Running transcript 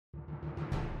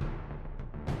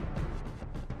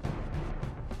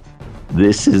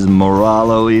This is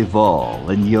Moralo Evol,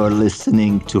 and you're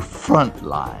listening to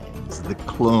Frontlines, the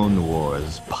Clone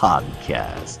Wars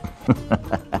podcast.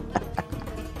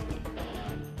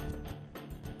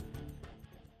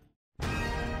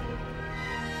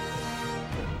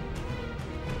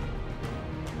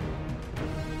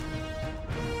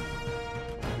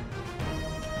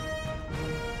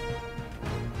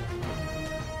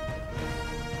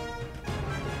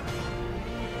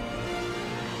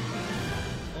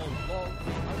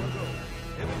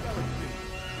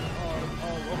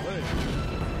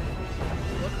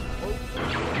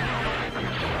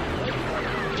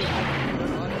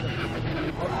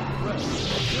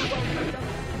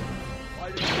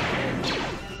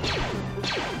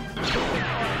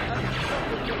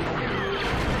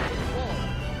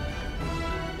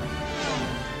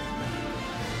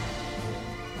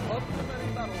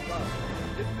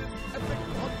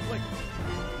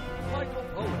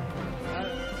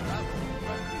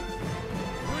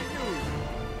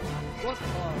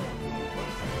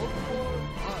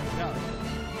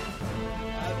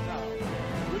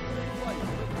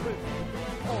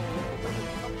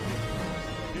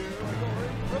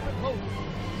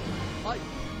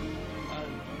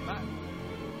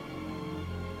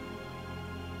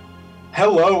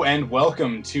 Hello and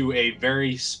welcome to a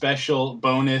very special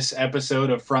bonus episode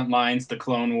of Frontlines, the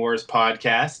Clone Wars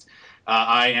podcast.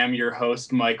 I am your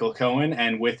host, Michael Cohen,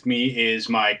 and with me is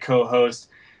my co-host,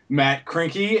 Matt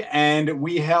Krinke, and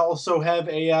we also have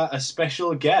a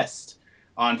special guest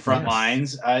on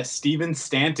Frontlines, Steven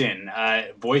Stanton,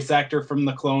 voice actor from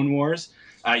the Clone Wars.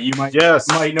 You might know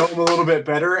him a little bit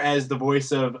better as the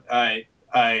voice of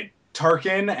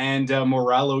Tarkin and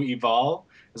Moralo Evol,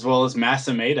 as well as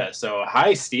Masameda. So,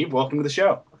 hi, Steve. Welcome to the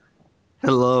show.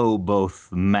 Hello,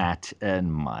 both Matt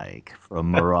and Mike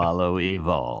from Moralo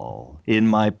Evol in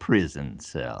my prison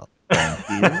cell. Thank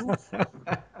you.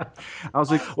 I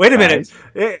was like, wait a minute.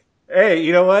 Hey,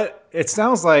 you know what? It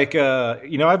sounds like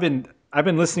I've been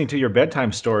listening to your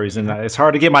bedtime stories, and it's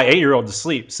hard to get my 8-year-old to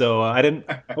sleep. So I didn't.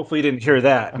 Hopefully, you didn't hear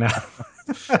that. No.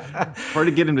 Hard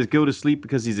to get him to go to sleep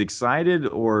because he's excited,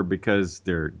 or because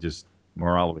they're just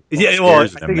Moralo. Yeah, well, I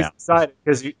think he's excited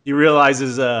because he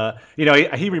realizes,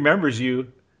 he remembers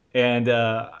you, and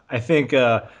I think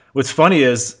what's funny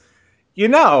is,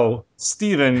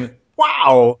 Steven,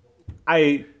 wow,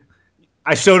 I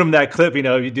showed him that clip,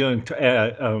 you doing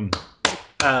Christopher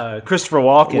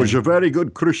Walken. It was a very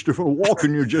good Christopher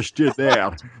Walken you just did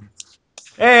there.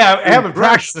 Hey, I haven't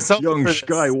practiced something young for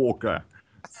Skywalker.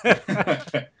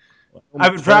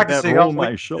 I've been practicing all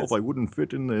myself. I wouldn't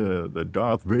fit in the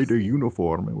Darth Vader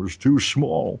uniform. It was too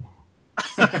small.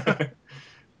 I've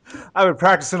been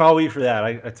practicing all week for that.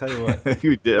 I tell you what.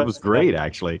 You did. It was great,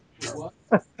 actually. Well,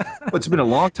 it's been a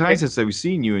long time since I've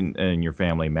seen you and your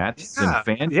family, Matt. It's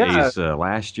been Fan Days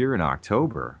last year in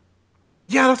October.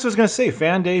 Yeah, that's what I was going to say.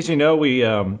 Fan Days, we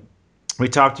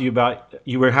talked to you about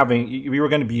you were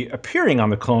going to be appearing on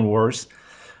the Clone Wars.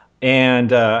 And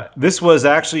this was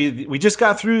actually, we just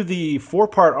got through the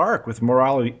 4-part arc with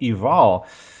Moralo Evol.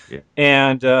 Yeah.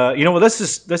 And, let's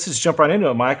just jump right into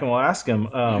it, Mike, and we'll ask him.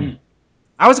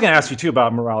 I was going to ask you, too,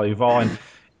 about Moralo Evol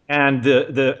and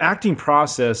the acting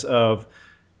process of,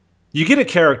 you get a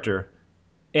character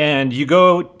and you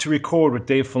go to record with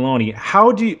Dave Filoni.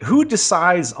 Who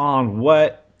decides on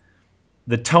what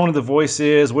the tone of the voice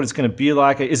is, what it's going to be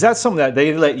like? Is that something that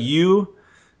they let you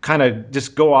kind of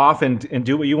just go off and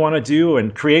do what you want to do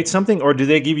and create something, or do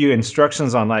they give you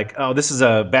instructions on like, oh, this is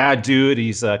a bad dude,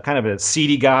 he's kind of a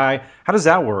seedy guy? How does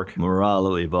that work?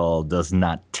 Moralo Evol does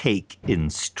not take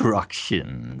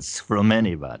instructions from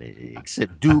anybody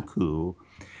except Dooku.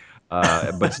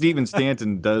 But Steven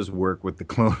Stanton does work with the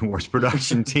Clone Wars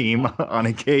production team on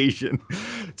occasion.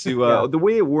 The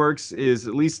way it works is,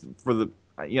 at least for the,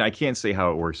 I can't say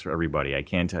how it works for everybody. I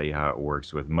can tell you how it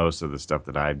works with most of the stuff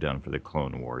that I've done for the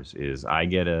Clone Wars. Is I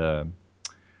get an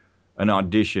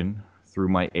audition through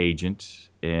my agent,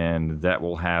 and that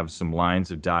will have some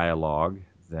lines of dialogue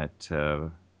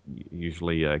that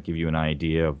usually give you an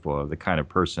idea of the kind of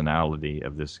personality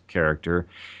of this character.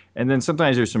 And then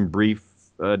sometimes there's some brief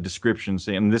description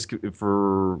saying this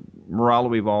for Moralo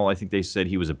Evol. I think they said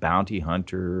he was a bounty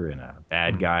hunter and a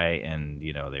bad guy, and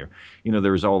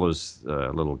there was all those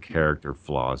little character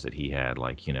flaws that he had,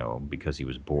 like because he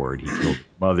was bored, he killed his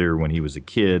mother when he was a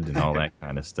kid and all that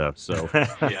kind of stuff. So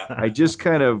I just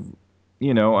kind of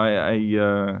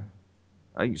I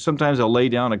sometimes I'll lay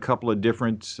down a couple of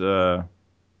different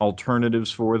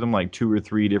alternatives for them, like 2 or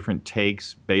 3 different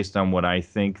takes based on what I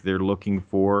think they're looking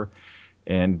for.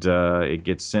 and it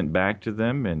gets sent back to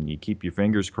them, and you keep your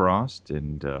fingers crossed,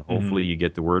 and hopefully you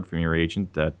get the word from your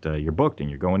agent that you're booked and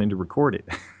you're going in to record it.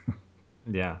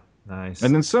 Yeah, nice.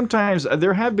 And then sometimes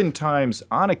there have been times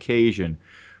on occasion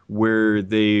where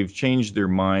they've changed their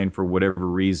mind for whatever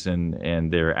reason,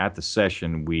 and they're at the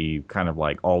session. We kind of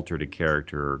like altered a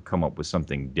character or come up with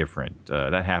something different.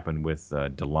 That happened with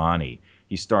Delani.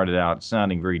 He started out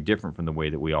sounding very different from the way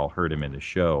that we all heard him in the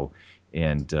show,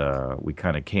 and we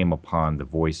kind of came upon the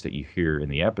voice that you hear in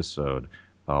the episode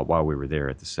while we were there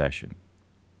at the session.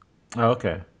 Oh,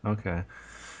 okay. Okay.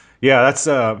 Yeah,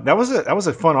 that was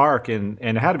a fun arc, and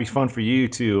it had to be fun for you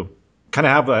to kind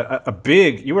of have a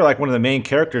big. You were like one of the main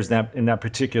characters in that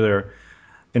particular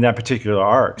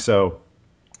arc. So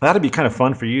that'd be kind of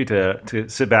fun for you to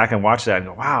sit back and watch that and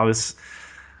go, wow, this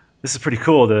is pretty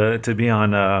cool to be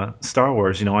on Star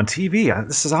Wars, on TV.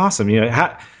 This is awesome.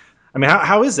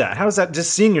 How is that? How is that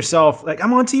just seeing yourself like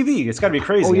I'm on TV? It's got to be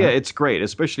crazy. Oh yeah, huh? it's great,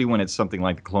 especially when it's something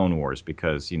like the Clone Wars,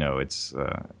 because it's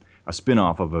a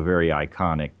spin-off of a very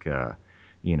iconic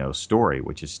story,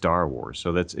 which is Star Wars.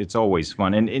 So it's always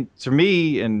fun, and to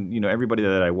me, and everybody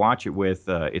that I watch it with,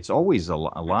 it's always a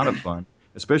lot of fun,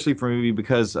 especially for me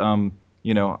because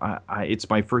it's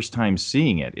my first time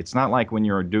seeing it. It's not like when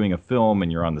you're doing a film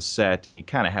and you're on the set, you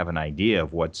kind of have an idea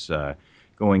of what's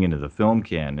going into the film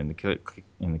can.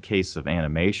 In the case of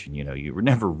animation, you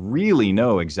never really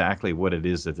know exactly what it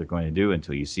is that they're going to do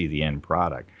until you see the end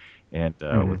product. And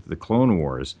with the Clone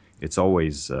Wars, it's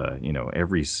always,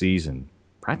 every season,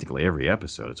 practically every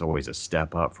episode, it's always a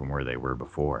step up from where they were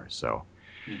before. So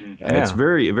it's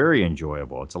very, very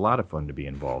enjoyable. It's a lot of fun to be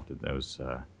involved in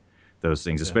those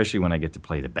things, especially when I get to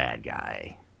play the bad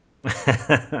guy.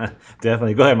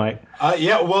 Definitely. Go ahead, Mike.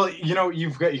 Yeah, well,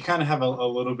 you kind of have a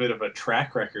little bit of a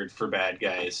track record for bad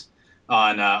guys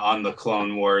on the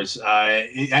Clone Wars,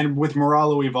 and with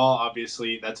Moralo Evol,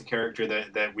 obviously that's a character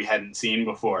that we hadn't seen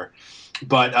before.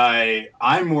 But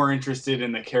I'm more interested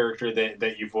in the character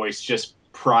that you voiced just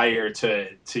prior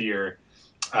to your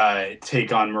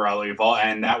take on Moralo Evol,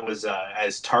 and that was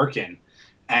as Tarkin,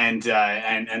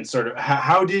 and sort of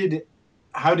how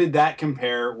did that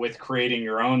compare with creating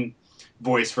your own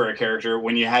voice for a character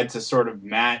when you had to sort of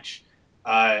match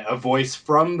a voice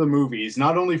from the movies,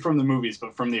 not only from the movies,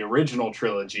 but from the original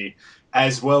trilogy,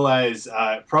 as well as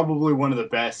probably one of the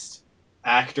best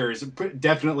actors,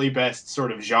 definitely best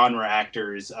sort of genre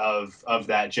actors of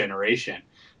that generation,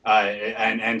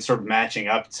 and sort of matching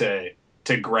up to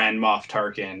Grand Moff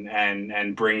Tarkin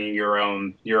and bringing your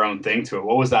own thing to it.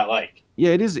 What was that like?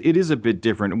 Yeah, it is a bit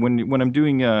different when I'm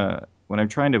doing when I'm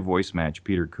trying to voice match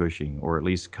Peter Cushing, or at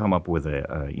least come up with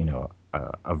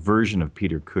a version of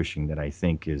Peter Cushing that I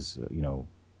think is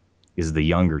the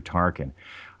younger Tarkin.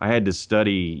 I had to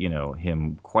study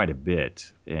him quite a bit,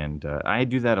 and I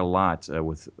do that a lot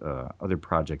with other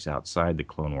projects outside the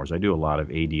Clone Wars. I do a lot of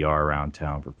ADR around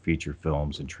town for feature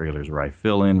films and trailers where I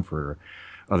fill in for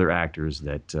other actors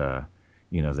that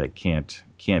that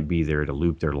can't be there to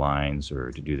loop their lines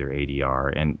or to do their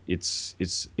ADR, and it's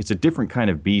a different kind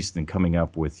of beast than coming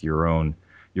up with your own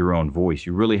voice.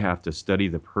 You really have to study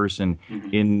the person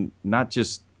in not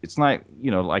just. It's not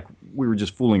like we were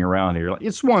just fooling around here. Like,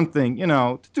 it's one thing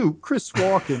to do Chris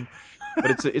Walken,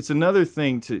 but it's another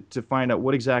thing to find out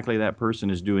what exactly that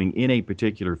person is doing in a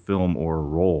particular film or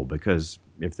role. Because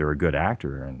if they're a good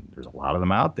actor, and there's a lot of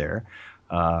them out there,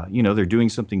 they're doing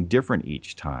something different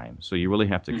each time. So you really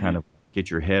have to kind of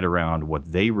get your head around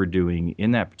what they were doing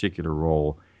in that particular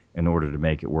role in order to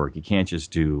make it work. You can't just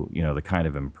do the kind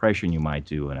of impression you might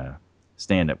do in a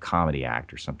stand-up comedy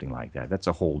act or something like that. That's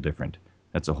a whole different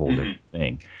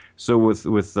thing. So with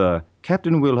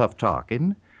Captain Wilhuff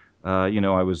Tarkin,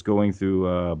 I was going through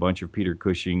a bunch of Peter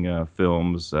Cushing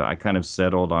films. I kind of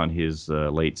settled on his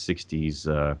late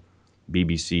 60s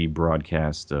BBC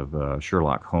broadcast of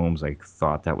Sherlock Holmes. I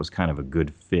thought that was kind of a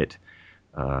good fit,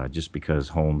 just because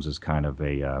Holmes is kind of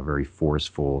a very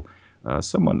forceful,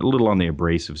 someone a little on the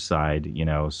abrasive side,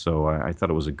 so I thought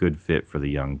it was a good fit for the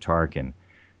young Tarkin.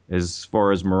 As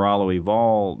far as Moralo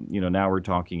Evol, now we're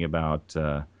talking about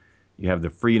you have the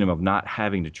freedom of not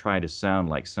having to try to sound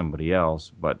like somebody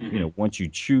else, but once you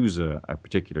choose a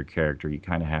particular character, you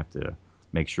kind of have to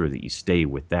make sure that you stay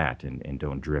with that and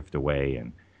don't drift away,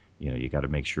 and you got to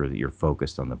make sure that you're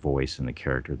focused on the voice and the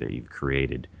character that you've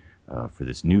created for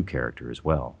this new character as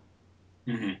well.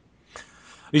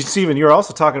 Stephen, you're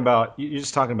also talking about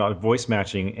voice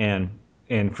matching,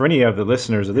 and for any of the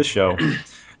listeners of this show,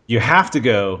 you have to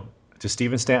go to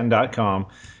StephenStanton.com.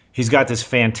 He's got this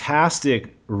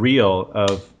fantastic reel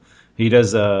of he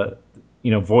does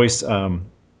voice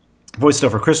voiced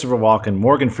over Christopher Walken,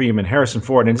 Morgan Freeman, Harrison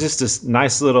Ford, and it's just this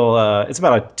nice little. It's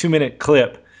about a 2-minute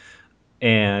clip,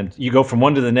 and you go from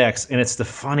one to the next, and it's the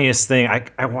funniest thing.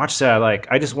 I watched that, like,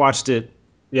 I just watched it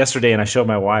yesterday, and I showed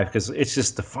my wife because it's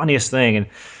just the funniest thing.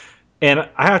 And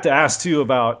I have to ask too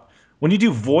about when you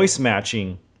do voice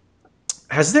matching.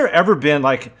 Has there ever been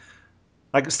like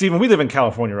Stephen? We live in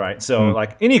California, right? So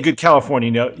like any good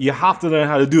Californian, you have to learn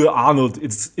how to do it. Arnold,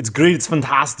 it's great, it's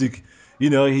fantastic.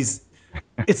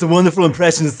 It's a wonderful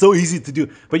impression. It's so easy to do.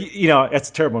 But it's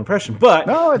a terrible impression. But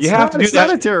No, it's you have not. to do It's that.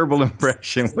 not a terrible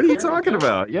impression. What are you talking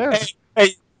about? Yeah,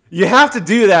 Hey, you have to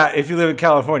do that if you live in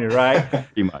California, right?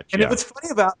 pretty much. And Yeah.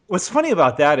 what's funny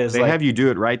about that is They like have you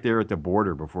do it right there at the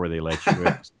border before they let you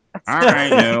in. All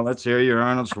right, let's hear your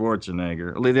Arnold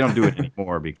Schwarzenegger. Well, they don't do it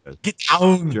anymore because get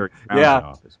down. Jerry Brown's in Yeah,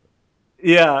 office.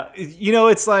 yeah.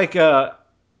 It's like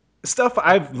stuff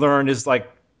I've learned is like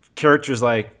characters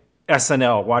like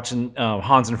SNL watching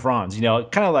Hans and Franz.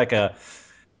 Kind of like a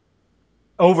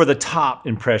over the top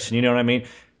impression. You know what I mean?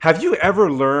 Have you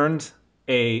ever learned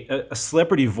a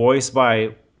celebrity voice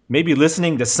by maybe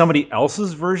listening to somebody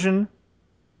else's version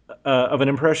of an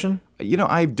impression?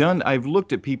 I've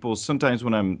looked at people sometimes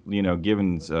when I'm,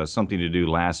 given something to do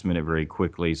last minute very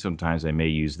quickly. Sometimes I may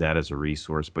use that as a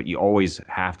resource, but you always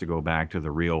have to go back to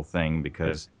the real thing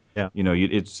because, Yeah.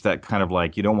 it's that kind of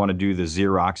like you don't want to do the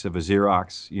Xerox of a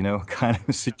Xerox, kind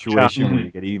of situation where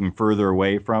you get even further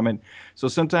away from it. So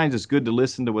sometimes it's good to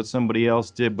listen to what somebody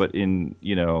else did, but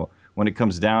when it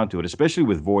comes down to it, especially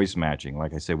with voice matching,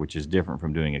 like I said, which is different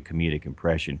from doing a comedic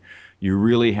impression, you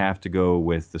really have to go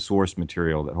with the source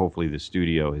material that hopefully the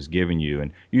studio has given you.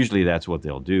 And usually that's what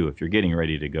they'll do. If you're getting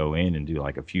ready to go in and do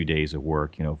like a few days of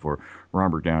work, for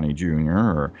Robert Downey Jr.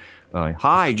 or,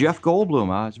 hi, Jeff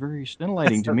Goldblum. It's very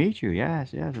stimulating to meet you.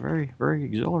 Yes, very, very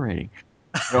exhilarating.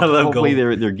 I love Hopefully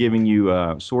Gold. they're giving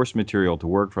you source material to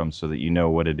work from so that you know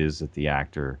what it is that the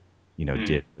actor,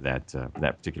 did for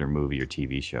that particular movie or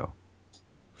TV show.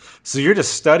 So you're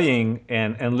just studying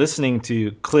and listening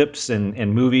to clips and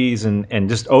movies and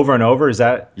just over and over. Is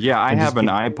that? Yeah, I and have just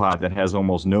an keep- iPod that has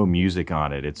almost no music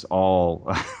on it. It's all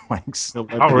like Oh,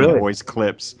 celebrity really? voice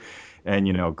clips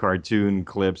and cartoon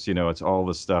clips. It's all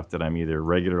the stuff that I'm either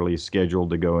regularly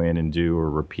scheduled to go in and do or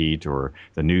repeat, or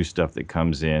the new stuff that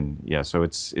comes in. Yeah, so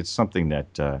it's something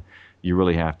that you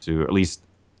really have to, at least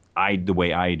the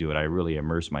way I do it, I really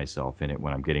immerse myself in it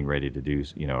when I'm getting ready to do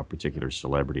a particular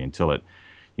celebrity until it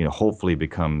hopefully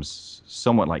becomes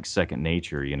somewhat like second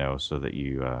nature, so that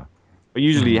but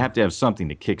usually you have to have something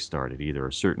to kickstart it, either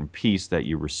a certain piece that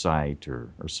you recite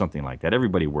or something like that.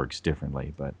 Everybody works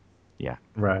differently, but yeah.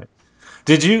 Right.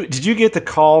 Did you get the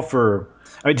call for?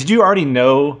 I mean, did you already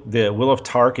know the Will of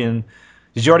Tarkin?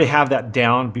 Did you already have that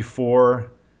down before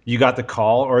you got the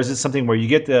call, or is it something where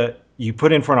you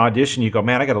put in for an audition, you go,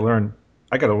 man, I got to learn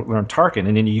Tarkin,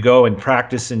 and then you go and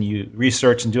practice and you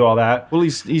research and do all that? Well,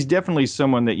 he's definitely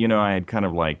someone that I had kind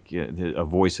of like a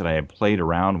voice that I had played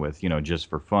around with, just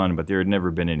for fun, but there had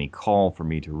never been any call for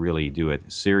me to really do it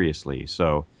seriously.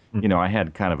 So, I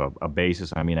had kind of a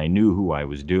basis. I mean, I knew who I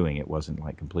was doing. It wasn't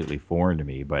like completely foreign to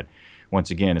me. But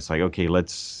once again, it's like, okay,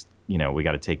 let's, we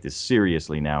got to take this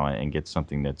seriously now and get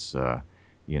something that's,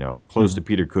 close to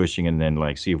Peter Cushing, and then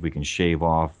like see if we can shave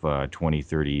off 20,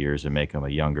 30 years and make him a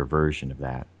younger version of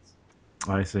that.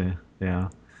 I see. Yeah.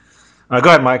 Go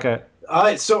ahead, Micah.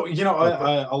 So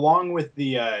along with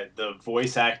the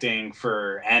voice acting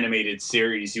for animated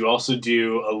series, you also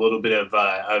do a little bit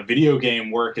of video game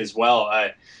work as well.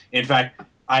 In fact,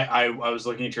 I was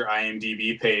looking at your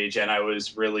IMDb page, and I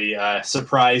was really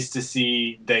surprised to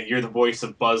see that you're the voice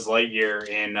of Buzz Lightyear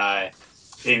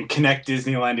in Connect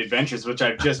Disneyland Adventures, which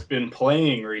I've just been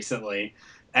playing recently,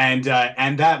 and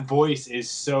that voice is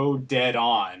so dead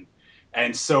on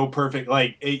and so perfect.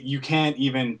 Like you can't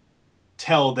even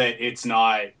tell that it's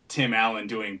not Tim Allen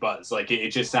doing Buzz. Like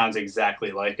it just sounds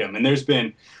exactly like him. And there's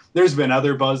been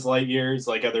other Buzz Lightyears,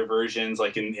 like other versions,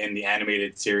 like in the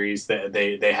animated series that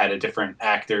they had a different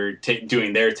actor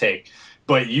doing their take,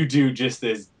 but you do just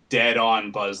this dead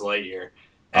on Buzz Lightyear.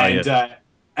 And yes.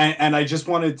 And I just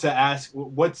wanted to ask,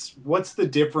 what's the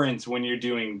difference when you're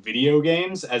doing video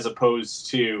games as opposed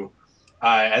to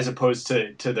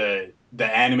the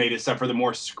animated stuff or the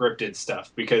more scripted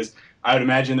stuff? Because I would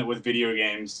imagine that with video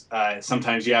games,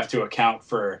 sometimes you have to account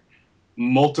for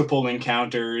multiple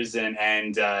encounters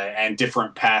and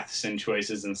different paths and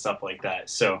choices and stuff like that.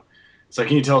 So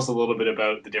can you tell us a little bit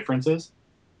about the differences?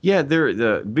 Yeah,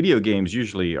 the video games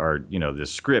usually are, the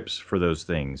scripts for those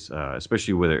things,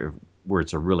 especially where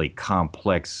it's a really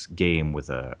complex game with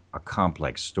a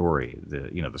complex story.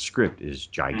 The script is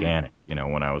gigantic.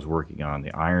 When I was working on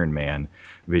the Iron Man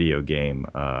video game,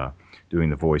 doing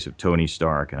the voice of Tony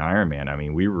Stark and Iron Man, I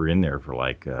mean, we were in there for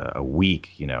like a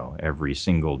week, every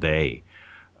single day,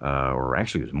 or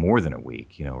actually it was more than a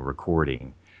week,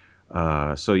 recording.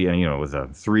 So yeah, with a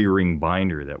 3-ring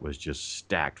binder that was just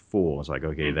stacked full. It's like,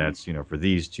 okay, that's, for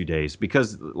these 2 days,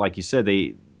 because like you said,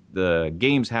 the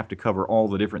games have to cover all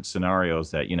the different scenarios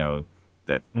that,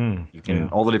 that you can,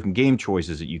 all the different game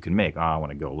choices that you can make. I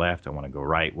want to go left. I want to go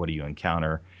right. What do you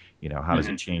encounter? How does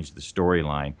it change the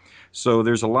storyline? So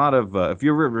there's a lot of, if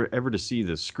you're ever to see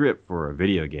the script for a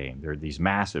video game, there are these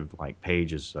massive like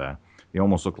pages. They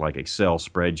almost look like Excel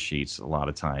spreadsheets a lot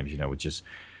of times, with just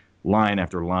line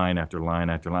after line after line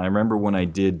after line. I remember when I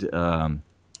did, I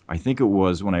think it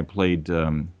was when I played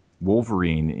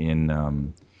Wolverine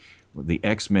in the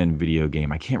X-Men video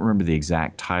game. I can't remember the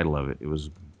exact title of it.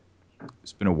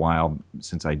 It's been a while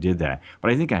since I did that,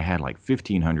 but I think I had like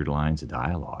 1,500 lines of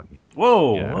dialogue.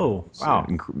 Whoa, wow.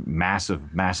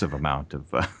 Massive amount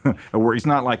of work. It's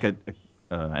not like an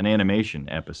animation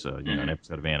episode, an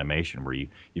episode of animation where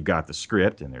you've got the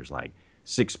script and there's like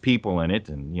 6 people in it,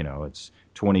 and it's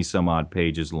 20 some odd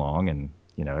pages long, and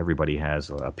everybody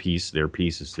has their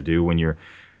pieces to do. When you're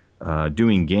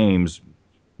doing games,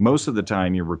 most of the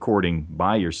time you're recording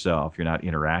by yourself. You're not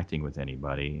interacting with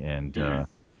anybody, and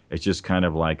it's just kind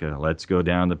of like let's go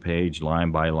down the page line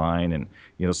by line. And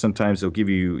sometimes they'll give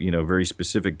you very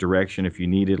specific direction if you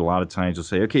need it. A lot of times they'll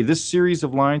say, okay, this series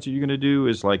of lines that you're going to do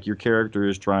is like your character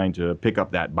is trying to pick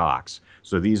up that box,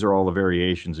 so these are all the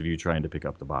variations of you trying to pick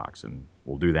up the box, and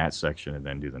we'll do that section and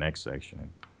then do the next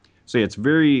section. So yeah, it's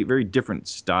very, very different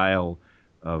style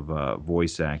of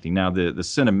voice acting. Now the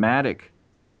cinematic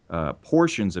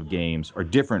portions of games are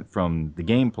different from the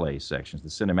gameplay sections. The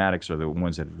cinematics are the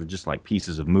ones that are just like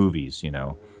pieces of movies,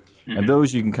 and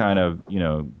those you can kind of,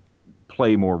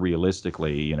 play more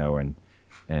realistically,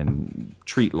 and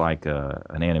treat like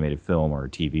an animated film or a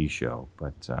TV show.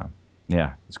 But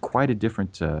yeah, it's quite a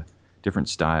different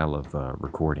style of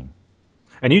recording.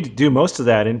 And you do most of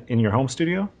that in your home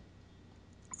studio?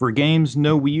 For games,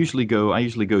 no. I usually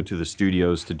go to the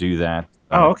studios to do that.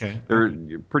 Oh, okay.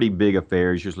 They're pretty big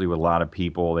affairs, usually with a lot of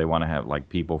people. They want to have like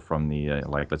people from the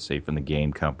let's say from the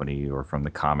game company or from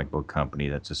the comic book company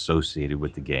that's associated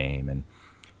with the game, and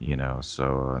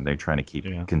so they're trying to keep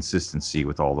consistency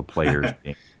with all the players.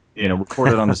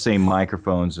 Recorded on the same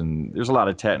microphones, and there's a lot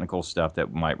of technical stuff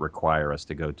that might require us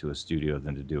to go to a studio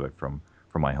than to do it from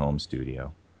my home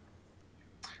studio.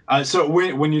 So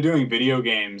when you're doing video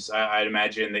games, I'd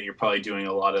imagine that you're probably doing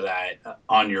a lot of that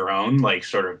on your own, like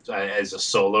sort of as a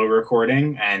solo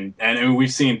recording. And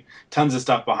we've seen tons of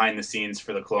stuff behind the scenes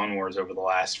for the Clone Wars over the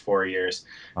last 4 years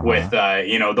with,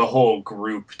 the whole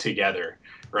group together,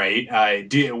 right?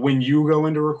 When you go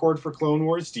into record for Clone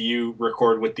Wars, do you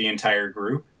record with the entire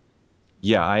group?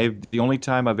 Yeah, the only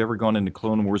time I've ever gone into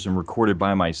Clone Wars and recorded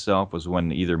by myself was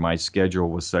when either my schedule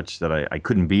was such that I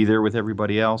couldn't be there with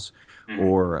everybody else,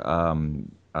 or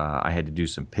I had to do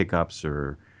some pickups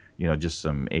or, just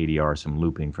some ADR, some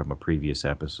looping from a previous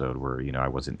episode where, I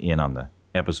wasn't in on the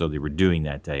episode they were doing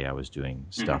that day. I was doing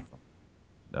stuff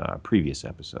from previous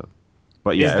episode.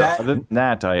 But yeah, other than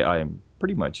that, I'm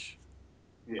pretty much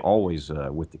always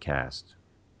with the cast.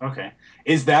 Okay.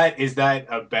 Is that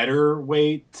a better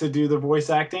way to do the voice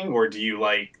acting, or do you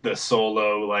like the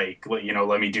solo, like,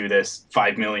 let me do this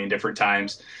 5 million different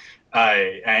times,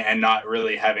 and not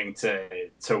really having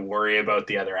to worry about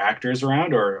the other actors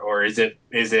around, or is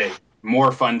it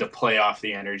more fun to play off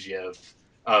the energy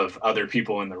of other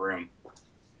people in the room?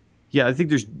 Yeah, I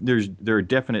think there are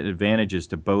definite advantages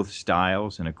to both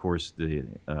styles, and of course the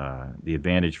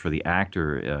advantage for the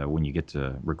actor when you get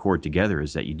to record together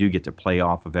is that you do get to play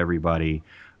off of everybody.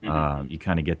 You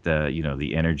kind of get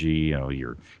the energy.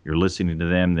 You're listening to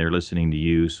them, they're listening to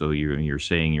you, so you're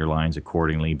saying your lines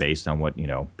accordingly based on what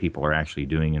people are actually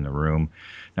doing in the room.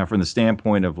 Now, from the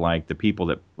standpoint of like the people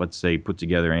that, let's say, put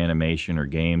together animation or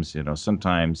games,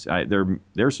 sometimes there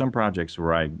are some projects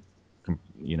where I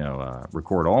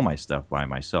record all my stuff by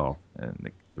myself,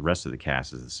 and the rest of the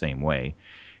cast is the same way.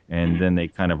 And then they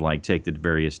kind of like take the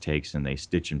various takes and they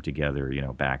stitch them together,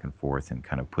 back and forth, and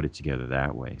kind of put it together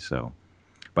that way. So,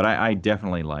 but I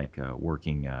definitely like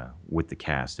working with the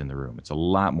cast in the room. It's a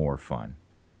lot more fun.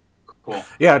 Cool.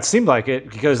 Yeah, it seemed like it,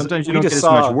 because sometimes you don't get as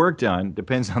much work done.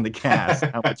 Depends on the cast,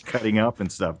 how much cutting up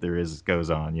and stuff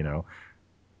goes on.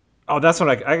 Oh, that's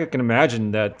what I can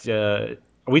imagine that.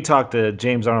 We talked to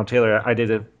James Arnold Taylor. I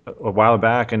did it a while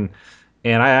back, and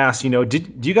I asked, do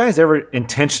you guys ever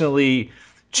intentionally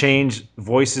change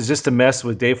voices just to mess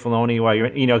with Dave Filoni while you're,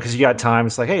 because you got time.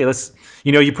 It's like, hey, let's,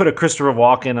 you put a Christopher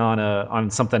Walken on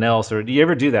something else, or do you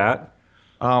ever do that?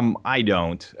 I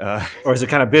don't. Or is it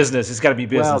kind of business? It's got to be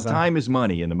Well, business. time is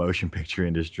money in the motion picture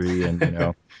industry,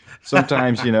 and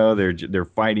sometimes they're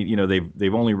fighting.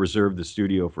 They've only reserved the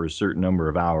studio for a certain number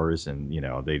of hours, and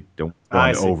they don't go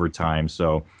into overtime.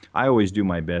 So I always do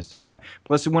my best.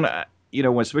 Plus,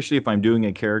 especially if I'm doing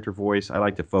a character voice, I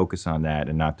like to focus on that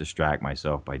and not distract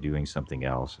myself by doing something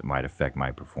else. It might affect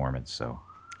my performance. So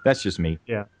that's just me.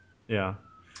 Yeah, yeah.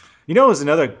 Is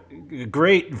another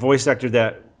great voice actor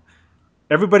that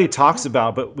everybody talks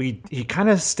about, but he kind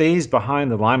of stays behind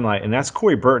the limelight, and that's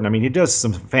Corey Burton. I mean, he does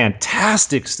some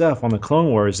fantastic stuff on the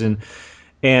Clone Wars, and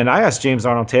I asked James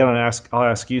Arnold Taylor, and I'll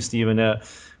ask you, Stephen,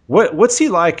 what's he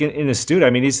like in the studio? I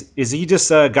mean, is he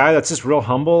just a guy that's just real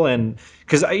humble? And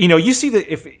because you see that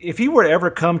if he were to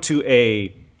ever come to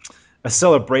a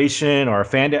celebration or a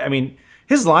fan day, I mean,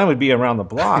 his line would be around the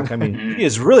block. I mean, he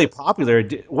is really popular.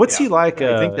 What's he like?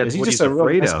 I think that's what he's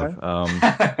afraid of.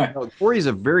 Corey's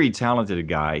a very talented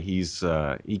guy. He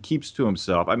keeps to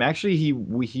himself. I mean, actually,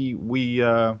 we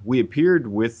appeared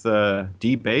with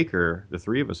Dee Baker. The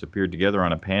three of us appeared together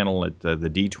on a panel at the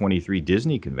D23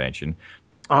 Disney convention.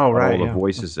 Oh, right. All the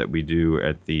voices that we do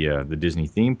at the Disney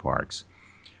theme parks.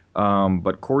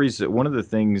 But Corey's one of the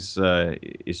things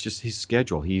is just his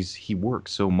schedule. He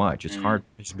works so much; it's hard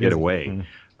to get away.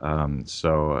 But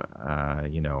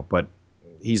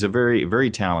he's a very, very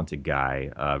talented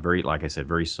guy. Very, like I said,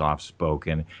 very soft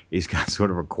spoken. He's got sort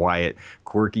of a quiet,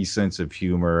 quirky sense of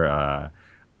humor.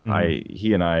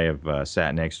 He and I have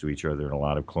sat next to each other in a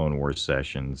lot of Clone Wars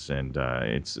sessions, and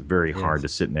it's very hard to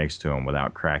sit next to him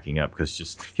without cracking up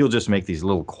because he'll just make these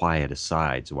little quiet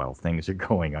asides while things are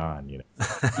going on.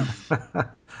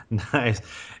 Nice.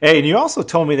 Hey, and you also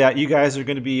told me that you guys are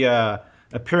going to be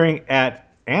appearing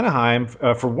at Anaheim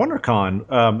for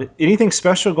WonderCon. Anything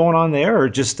special going on there, or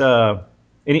just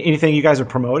anything you guys are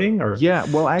promoting? Or yeah,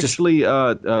 well, actually,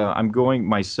 I'm going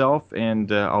myself,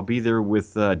 and I'll be there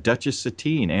with Duchess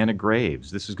Satine, Anna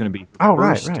Graves. This is going to be the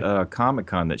first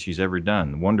Comic-Con that she's ever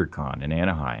done, WonderCon in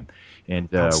Anaheim, and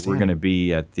we're going to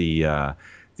be at the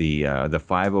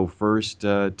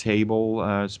 501st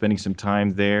table, spending some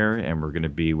time there, and we're going to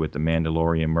be with the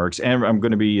Mandalorian Mercs, and we're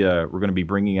going to be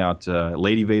bringing out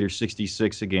Lady Vader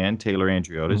 66 again, Taylor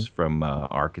Andriotis from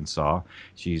Arkansas.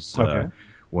 She's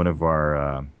one of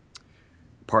our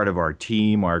part of our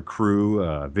team, our crew,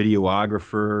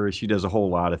 videographer. She does a whole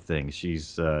lot of things.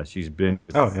 She's been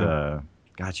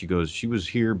with, she was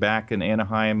here back in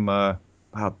Anaheim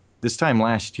about this time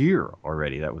last year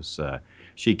already. That was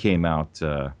she came out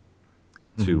to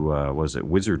was it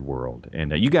Wizard World,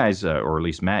 and you guys, or at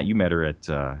least Matt, you met her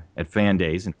at Fan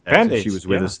Days, and she was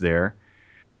with us there.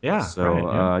 Yeah.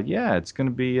 So it's going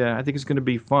to be. I think it's going to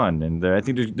be fun, and I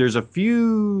think there's a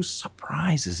few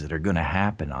surprises that are going to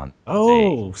happen on.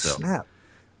 Snap!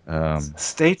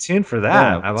 Stay tuned for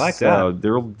that. I like that.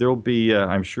 There'll be.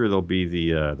 I'm sure there'll be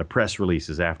the press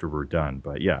releases after we're done.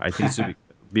 But yeah, I think it's going to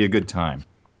be a good time.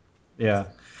 Yeah.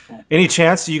 Any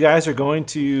chance you guys are going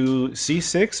to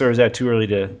C6, or is that too early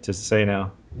to say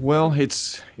now? Well,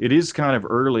 it is kind of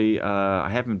early. I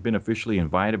haven't been officially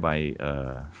invited by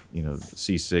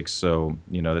C6, so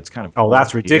that's kind of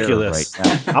that's ridiculous.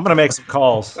 Right now. I'm gonna make some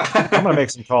calls.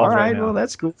 All right, well,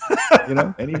 that's cool.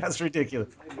 That's ridiculous.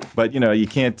 But you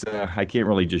can't. I can't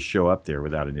really just show up there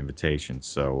without an invitation.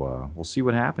 So we'll see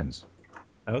what happens.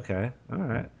 Okay. All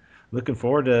right. Looking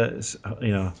forward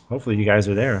to hopefully you guys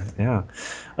are there. Yeah.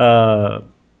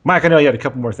 Mike, I know you had a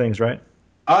couple more things, right?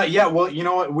 Yeah, well, you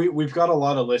know what? We've got a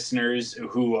lot of listeners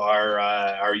who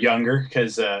are younger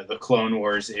because the Clone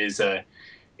Wars is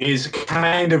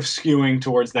kind of skewing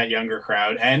towards that younger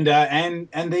crowd, and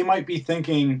they might be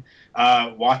thinking,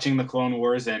 watching the Clone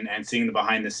Wars and seeing the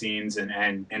behind the scenes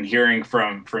and hearing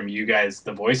from you guys,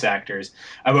 the voice actors,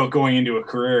 about going into a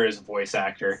career as a voice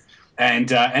actor.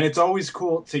 And it's always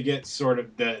cool to get sort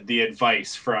of the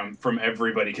advice from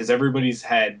everybody, because everybody's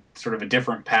had sort of a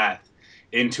different path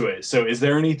into it. So is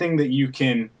there anything that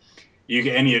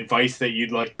any advice that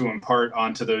you'd like to impart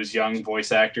onto those young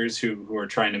voice actors who are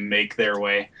trying to make their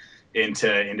way into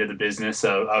the business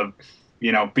of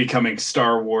becoming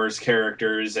Star Wars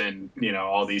characters and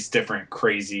all these different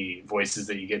crazy voices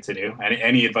that you get to do?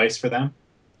 Any advice for them?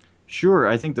 Sure.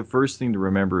 I think the first thing to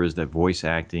remember is that voice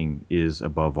acting is,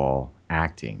 above all,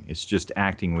 acting. It's just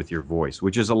acting with your voice,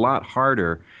 which is a lot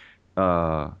harder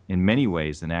in many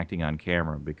ways than acting on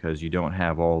camera, because you don't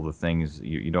have all the things,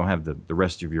 you don't have the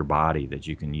rest of your body that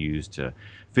you can use to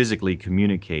physically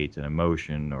communicate an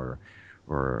emotion or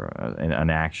or an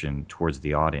action towards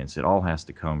the audience. It all has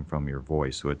to come from your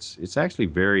voice. So it's actually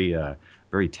very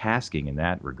tasking in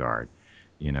that regard,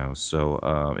 you know. So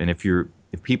and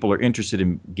if people are interested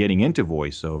in getting into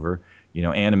voiceover, you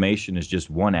know, animation is just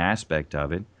one aspect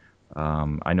of it.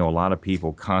 I know a lot of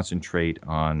people concentrate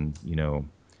on, you know,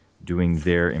 doing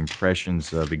their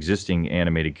impressions of existing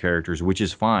animated characters, which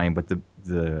is fine, but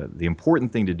the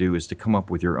important thing to do is to come up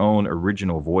with your own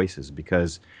original voices,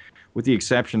 because with the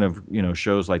exception of, you know,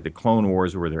 shows like the Clone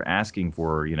Wars where they're asking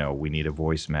for, you know, we need a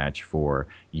voice match for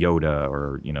Yoda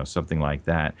or, you know, something like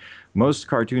that, most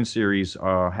cartoon series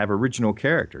have original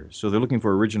characters. So they're looking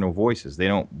for original voices. They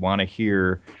don't want to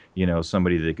hear, you know,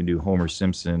 somebody that can do Homer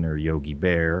Simpson or Yogi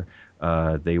Bear.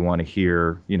 They want to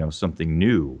hear, you know, something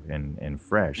new and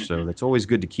fresh. So that's always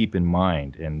good to keep in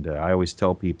mind. And I always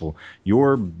tell people,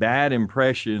 your bad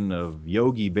impression of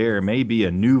Yogi Bear may be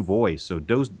a new voice. So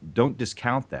don't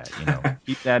discount that. You know,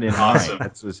 keep that in Awesome. mind.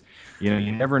 That's just, you know,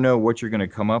 you never know what you're going to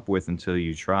come up with until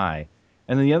you try.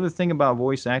 And then the other thing about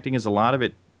voice acting is a lot of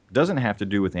it doesn't have to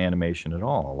do with animation at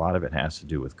all. A lot of it has to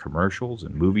do with commercials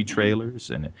and movie trailers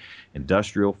and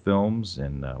industrial films,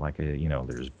 and you know,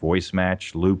 there's voice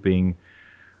match looping,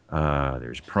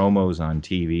 there's promos on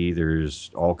TV,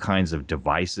 there's all kinds of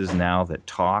devices now that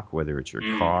talk, whether it's your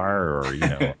car or, you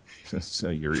know, so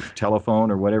your telephone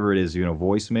or whatever it is, you know,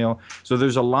 voicemail. So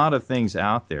there's a lot of things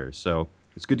out there. So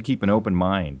it's good to keep an open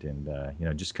mind and you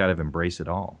know, just kind of embrace it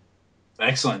all.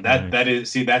 Excellent. That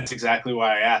is, see, that's exactly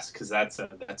why I asked, because that's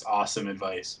awesome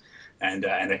advice, and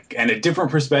a different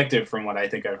perspective from what I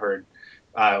think I've heard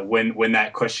when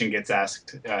that question gets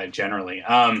asked generally.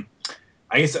 I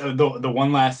guess the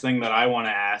one last thing that I want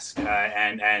to ask,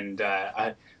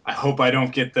 I hope I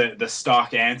don't get the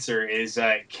stock answer, is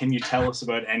can you tell us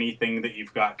about anything that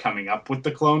you've got coming up with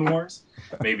the Clone Wars?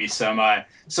 Maybe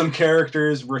some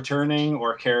characters returning,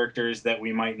 or characters that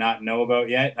we might not know about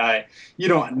yet. You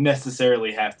don't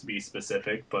necessarily have to be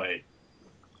specific, but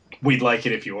we'd like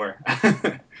it if you were.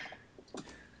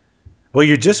 Well,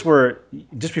 just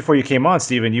before you came on,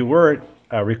 Stephen, you were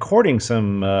recording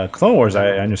some Clone Wars,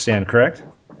 I understand, correct?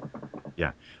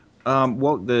 Yeah.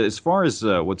 Well, as far as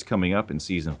what's coming up in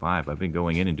season 5, I've been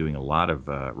going in and doing a lot of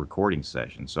recording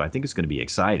sessions, so I think it's going to be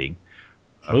exciting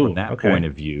from that point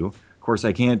of view. Of course,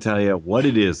 I can't tell you what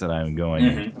it is that I'm going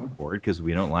to record, because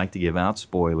we don't like to give out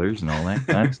spoilers and all that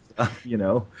kind of stuff. You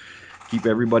know, keep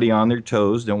everybody on their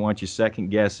toes. Don't want you second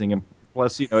guessing. And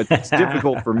plus, you know, it's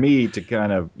difficult for me to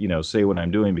kind of, you know, say what I'm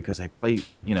doing, because I play,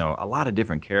 you know, a lot of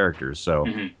different characters. So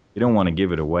you don't want to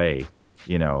give it away.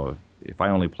 You know, if I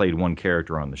only played one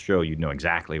character on the show, you'd know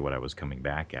exactly what I was coming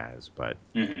back as. But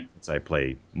since I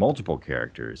play multiple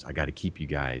characters, I got to keep you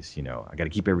guys, you know, I got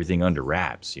to keep everything under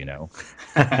wraps, you know.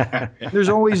 There's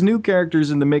always new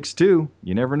characters in the mix, too.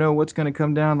 You never know what's going to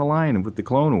come down the line with the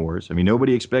Clone Wars. I mean,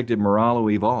 nobody expected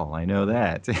Moralo Evol. I know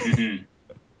that.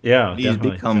 Yeah, he's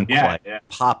become quite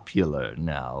popular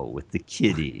now with the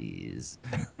kiddies.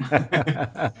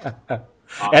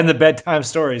 And the bedtime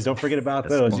stories. Don't forget about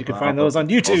those. You can find those on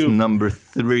YouTube. Number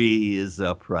 3 is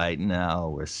up right now.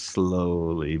 We're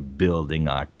slowly building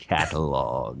our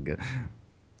catalog.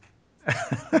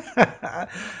 That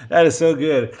is so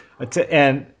good.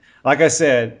 And like I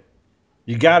said,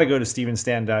 you got to go to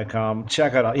StephenStan.com.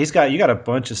 Check out. You got a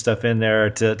bunch of stuff in there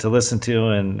to listen to,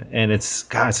 and it's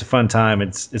a fun time.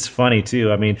 It's funny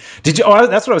too. I mean, did you? Oh,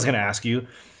 that's what I was going to ask you.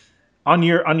 On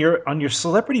your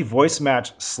celebrity voice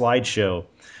match slideshow,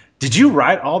 did you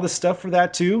write all the stuff for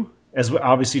that too? As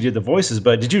obviously you did the voices,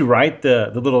 but did you write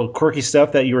the little quirky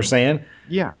stuff that you were saying?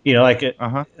 Yeah. You know, like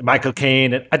Michael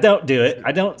Caine. And I don't do it.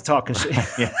 I don't talk and shit.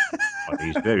 Yeah. Well,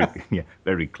 he's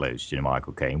very close to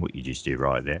Michael Caine. What you just did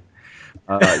right there.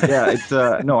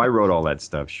 No, I wrote all that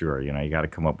stuff. Sure. You know, you got to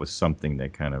come up with something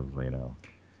that kind of, you know.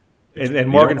 And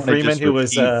Morgan Freeman, who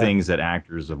was things that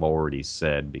actors have already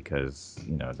said, because,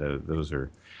 you know, those are,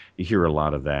 you hear a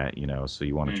lot of that, you know, so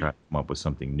you want to try to come up with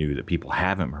something new that people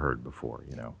haven't heard before,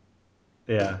 you know.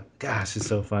 Yeah, gosh, it's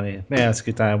so funny, man. It's a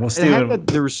good time. Well, Stephen,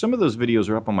 there were some of those videos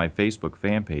are up on my Facebook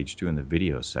fan page too, in the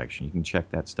video section. You can check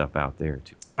that stuff out there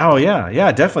too. Oh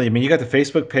yeah, definitely. I mean, you got the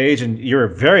Facebook page, and you're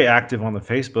very active on the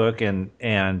Facebook and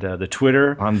the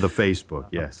Twitter. On the Facebook,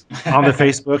 yes. On the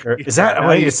Facebook, or is that?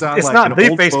 It's like not the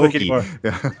Facebook anymore.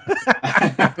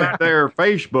 There,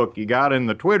 Facebook. You got in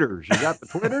the Twitters. You got the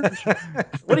Twitters.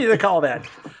 What do you call that?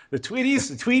 The Tweeties.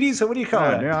 The Tweeties. What do you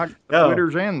call that? Yeah, I got the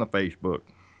Twitters and the Facebook.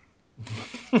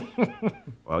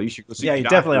 Well, you should go see you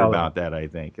definitely about that, I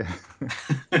think.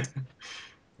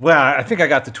 Well, I think I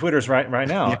got the Twitters right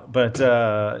now, but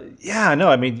no,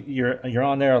 I mean you're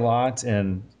on there a lot,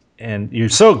 and you're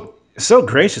so so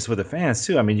gracious with the fans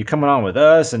too. I mean, you coming on with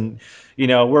us, and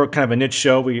we're kind of a niche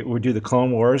show. We do the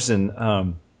Clone Wars, and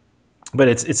but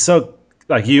it's so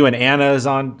like you and Anna is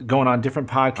going on different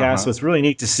podcasts, so it's really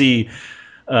neat to see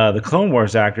the Clone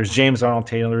Wars actors. James Arnold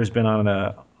Taylor has been on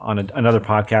another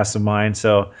podcast of mine,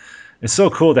 so it's so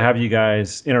cool to have you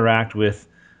guys interact with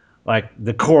like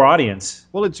the core audience.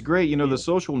 Well, it's great. The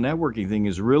social networking thing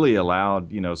has really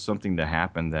allowed, something to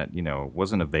happen that,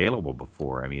 wasn't available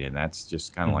before. I mean, and that's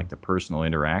just kind of like the personal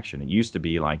interaction. It used to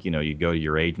be like, you go to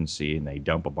your agency and they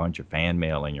dump a bunch of fan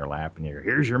mail in your lap and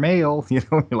here's your mail, you're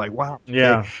like, wow. Okay.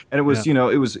 Yeah. And it was,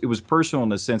 it was personal in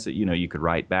the sense that, you could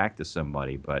write back to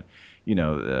somebody, but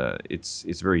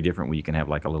it's very different when you can have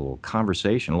like a little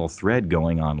conversation, a little thread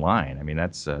going online. I mean,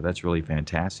 that's really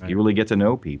fantastic. Right. You really get to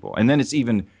know people. And then it's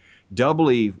even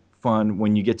doubly fun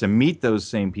when you get to meet those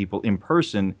same people in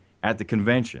person at the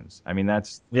conventions. I mean, that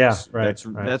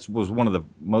was one of the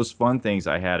most fun things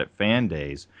I had at Fan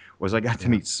Days was I got to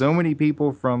meet so many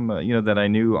people from that I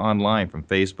knew online from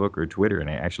Facebook or Twitter, and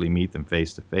I actually meet them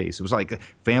face to face. It was like a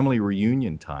family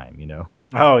reunion time,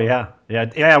 Oh yeah.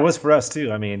 It was for us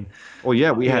too. I mean, well,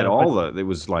 yeah, we had all it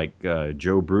was like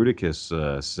Joe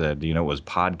Bruticus said, it was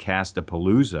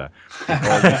Podcastapalooza.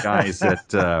 All the guys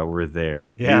that were there,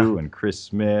 you and Chris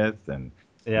Smith and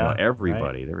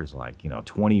everybody. Right. There was like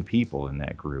 20 people in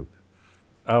that group.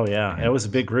 Oh yeah, and it was a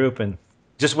big group, and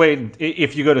just wait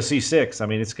if you go to C6. I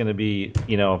mean, it's going to be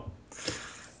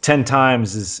 10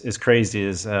 times as crazy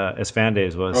as Fan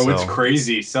Days was. Oh, so. It's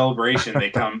crazy. Celebration. They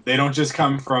don't just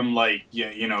come from like,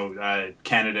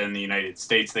 Canada and the United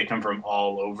States. They come from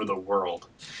all over the world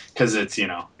because it's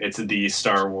the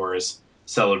Star Wars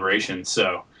celebration.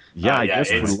 So I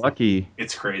guess we're lucky.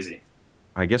 It's crazy.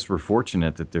 I guess we're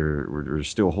fortunate that we're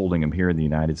still holding them here in the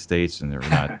United States, and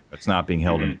it's not being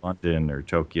held in London or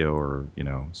Tokyo or,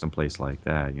 someplace like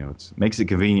that. It makes it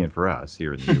convenient for us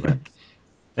here in the U.S.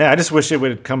 Yeah, I just wish it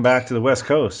would come back to the West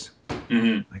Coast.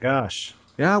 My gosh.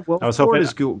 Yeah, well,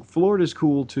 Florida's cool. Florida's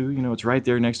cool too. It's right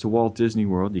there next to Walt Disney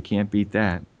World. You can't beat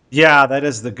that. Yeah,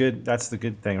 that's the good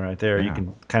thing right there. Yeah. You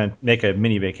can kind of make a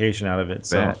mini vacation out of it.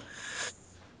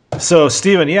 So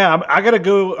Steven, I got to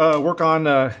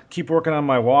go keep working on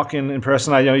my walk-in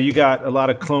impression. I know you got a lot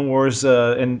of Clone Wars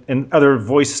and other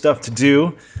voice stuff to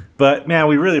do. But, man,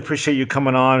 we really appreciate you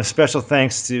coming on. Special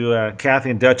thanks to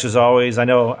Kathy and Dutch, as always. I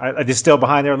know they're still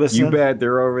behind there listening. You bet.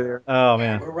 They're over there. Oh,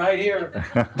 man. We're right here.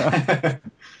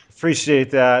 Appreciate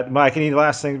that. Mike, any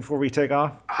last thing before we take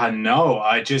off?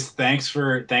 No. Just thanks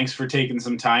for taking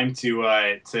some time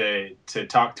to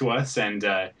talk to us and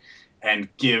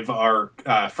give our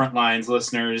Frontlines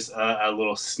listeners a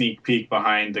little sneak peek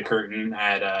behind the curtain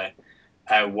at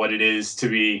what it is to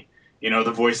be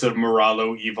the voice of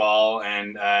Moralo Evol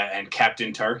and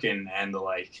Captain Tarkin and the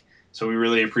like. So we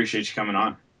really appreciate you coming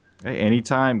on. Hey,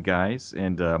 anytime, guys.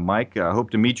 And Mike, I hope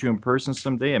to meet you in person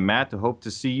someday. And Matt, I hope to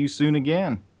see you soon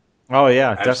again. Oh,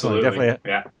 yeah, Absolutely. definitely.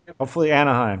 Yeah. Hopefully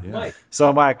Anaheim. Yeah.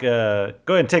 So, Mike, go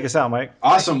ahead and take us out, Mike.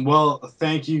 Awesome. Well,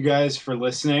 thank you guys for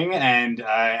listening. And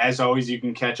as always, you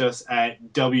can catch us at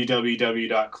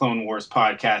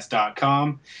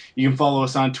www.clonewarspodcast.com. You can follow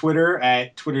us on Twitter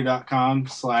at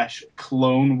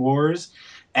twitter.com/Clone Wars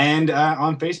and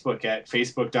on Facebook at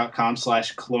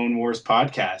facebook.com/Clone Wars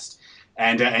Podcast.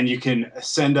 And you can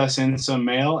send us in some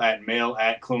mail at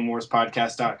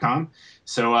mail@clonewarspodcast.com.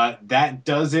 So that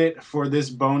does it for this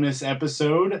bonus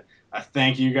episode.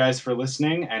 Thank you guys for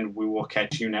listening, and we will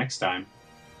catch you next time.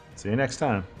 See you next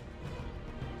time.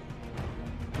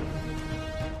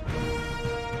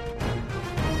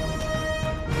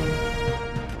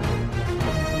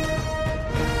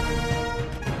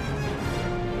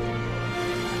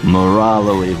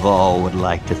 Moralo Evol would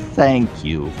like to thank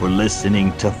you for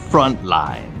listening to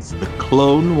Frontlines, the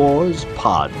Clone Wars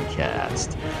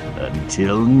podcast.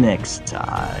 Until next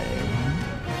time.